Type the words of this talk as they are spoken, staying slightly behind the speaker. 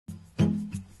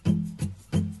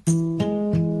Hello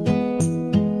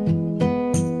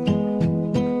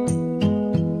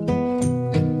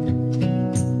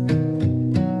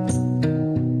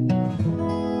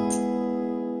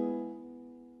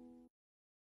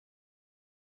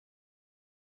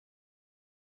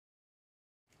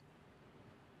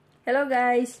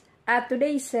guys!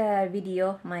 Today's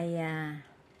video,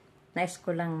 nais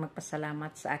ko lang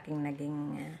magpasalamat sa aking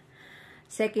naging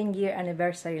second year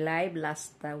anniversary live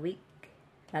last week.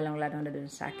 Lalong-lalong na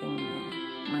dun sa aking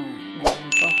mga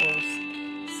naging co-host,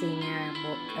 singer,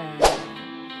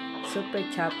 super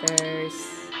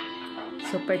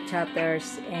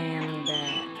chatters, and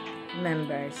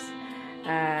members.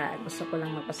 Gusto ko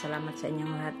lang magpasalamat sa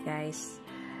inyong lahat guys.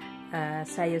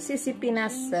 Sayo Sisi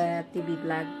Pinas TV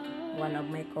Vlog, one of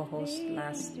my co-hosts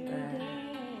last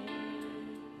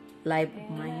live of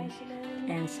mine,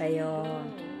 and sayo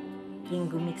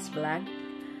Kingo Mix Vlog,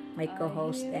 my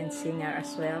co-host and singer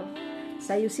as well.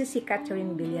 Sayo Sisi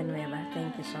Catherine Villanueva,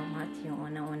 thank you so much, yung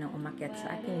unang-unang umakyat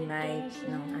sa aking lives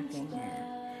ng aking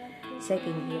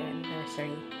second year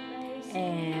anniversary.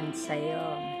 And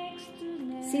sayo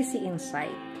Sisi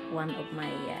Insight, one of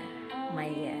my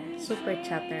super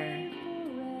chatter.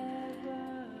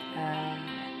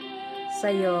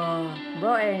 Sayo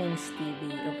Bro Earnings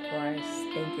TV, of course,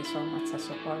 thank you so much sa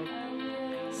support.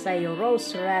 Sayo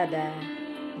Rose Rada,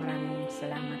 maraming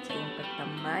salamat sa iyong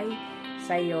pagtambay.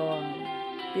 Sayo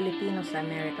Filipino sa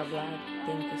America Vlog,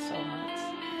 thank you so much.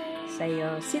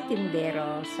 Sayo Si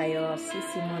Tindero, sayo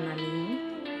Sisi Monami,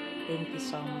 thank you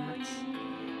so much.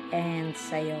 And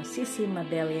sayo Sisi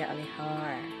Madelia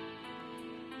Alihar,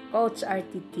 Coach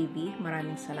RT TV,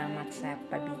 maraming salamat sa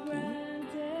pabiki.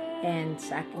 And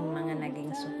sa aking mga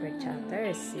naging super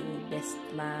chatters, si Best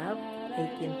Love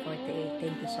 1848,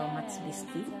 thank you so much,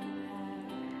 Bestie.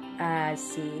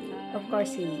 Of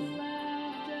course, si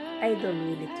Idol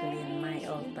Willie Tulin, my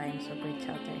all-time super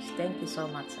chatters, thank you so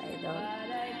much, Idol.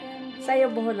 Sayo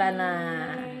Buhula na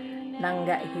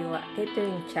Nangga Hiwa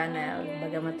Catering Channel,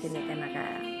 bagamat hindi ka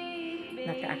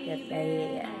nakaakyat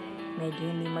ay medyo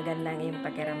hindi magandang yung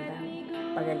pakiramdam,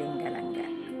 pagaling ka lang ka.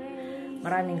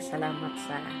 Maraming salamat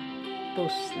sa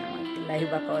push na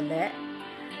mag-live ako ulit.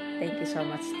 Thank you so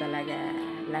much talaga,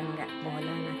 Langga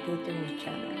Buhula na Catering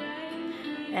Channel.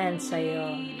 And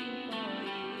sa'yo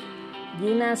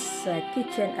Gina's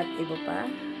Kitchen at iba pa,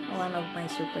 one of my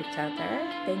super chatter,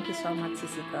 thank you so much,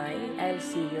 Sisi Koy. I'll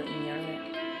see you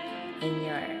in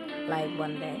your live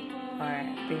one day or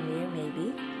premiere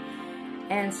maybe.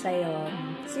 And sa'yo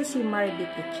Sisi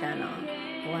Maribiki Channel,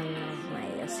 one of my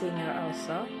singer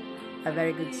also, a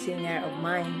very good singer of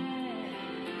mine.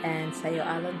 And sa'yo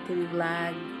Alan TV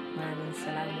Vlog, maraming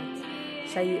salamat.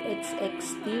 Sa'yo XX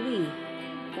TV,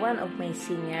 one of my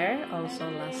singer, also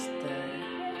last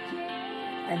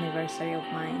anniversary of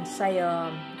mine. Sa'yo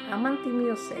Amanti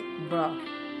Music, bro,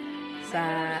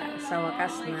 sa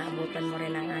wakas na abutan mo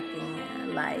rin ang aking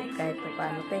live kahit pa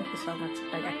paano. Thank you so much sa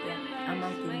pag-akyat,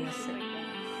 Amanti Music.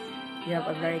 You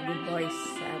have a very good voice,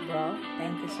 bro.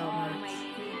 Thank you so much.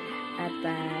 At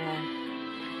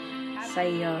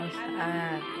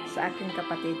sa aking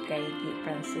kapatid kay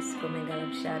Francisco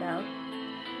Megalab, shoutout.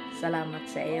 Salamat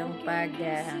sa iyong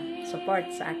pag-support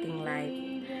sa aking live.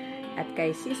 At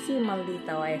kay Sisi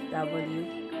Maldita OFW,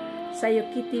 sa'yo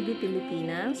KTV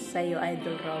Pilipinas, sa'yo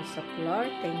Idol Rose Flor,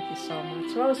 thank you so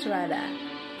much. Rose Rada,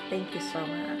 thank you so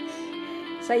much.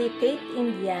 Sa'yo Kate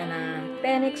Indiana,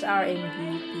 Phoenix RMG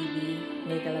TV,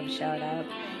 Megalab shoutout.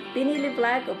 Pinili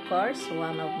Vlog, of course,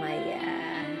 one of my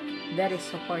very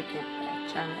supportive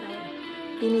channel,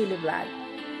 Pinili Vlog.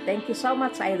 Thank you so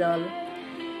much, Idol.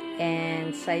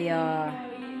 And sa'yo,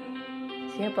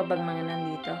 sino pa bang mga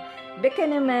nandito? Becca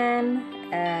naman,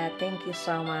 thank you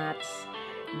so much.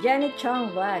 Jenny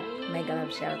Chong Vlog, mega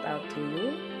love shout out to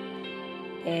you.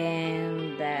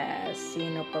 And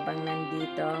sino pa bang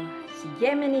nandito? Si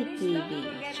Gemini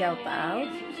TV, shout out.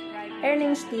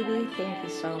 Earnings TV, thank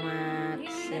you so much.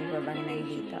 Sino pa bang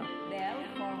nandito?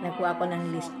 Nagkuha ko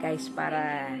ng list guys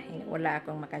para wala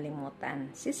akong makalimutan.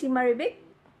 Sisi Maribik,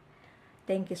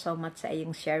 thank you so much sa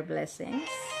iyong share blessings.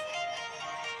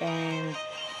 And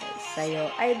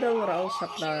sa'yo Idol Rose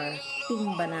Flor,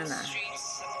 Team Banana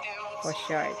for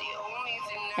short.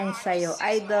 And sa'yo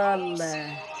Idol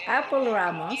Apple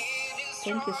Ramos,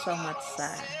 thank you so much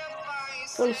sa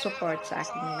full support sa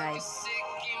aking live.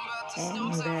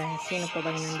 And sino pa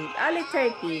bang nandito? Ali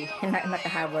Turkey,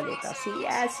 nakahabol ito. Si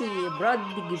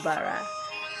Brody Gibara.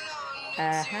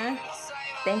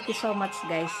 Thank you so much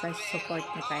guys sa support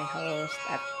na kay host.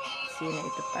 At sino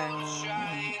ito pang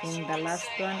in the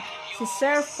last one? Si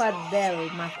Sir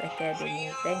Fadel Math Academy.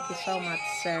 Thank you so much,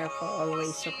 sir, for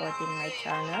always supporting my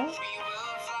channel.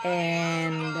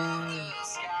 And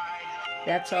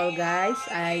that's all, guys.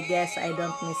 I guess I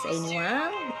don't miss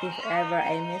anyone. If ever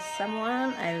I miss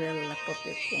someone, I will put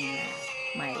it in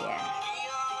my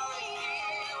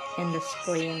in the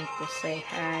screen to say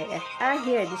hi. At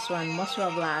here, this one,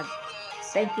 Moswa Vlog.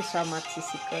 Thank you so much,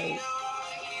 Sisi Koy.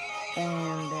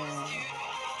 And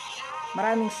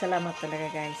maraming salamat talaga,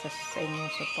 guys, sa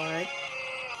inyong support.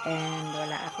 And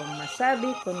wala akong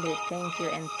masabi kundi thank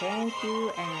you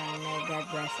and may God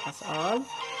bless us all.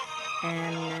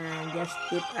 And just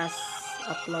keep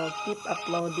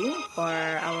uploading for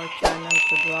our channel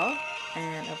to grow,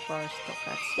 and of course to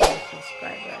catch more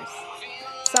subscribers.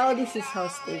 So this is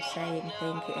host Steve saying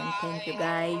thank you and thank you,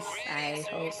 guys. I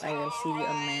hope I will see you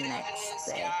on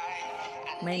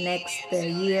my next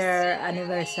year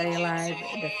anniversary live,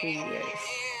 the 3 years.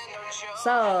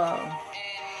 So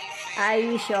I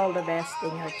wish you all the best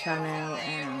in your channel,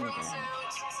 and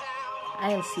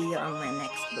I'll see you on my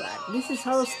next vlog. This is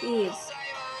host Eve.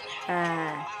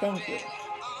 Thank you.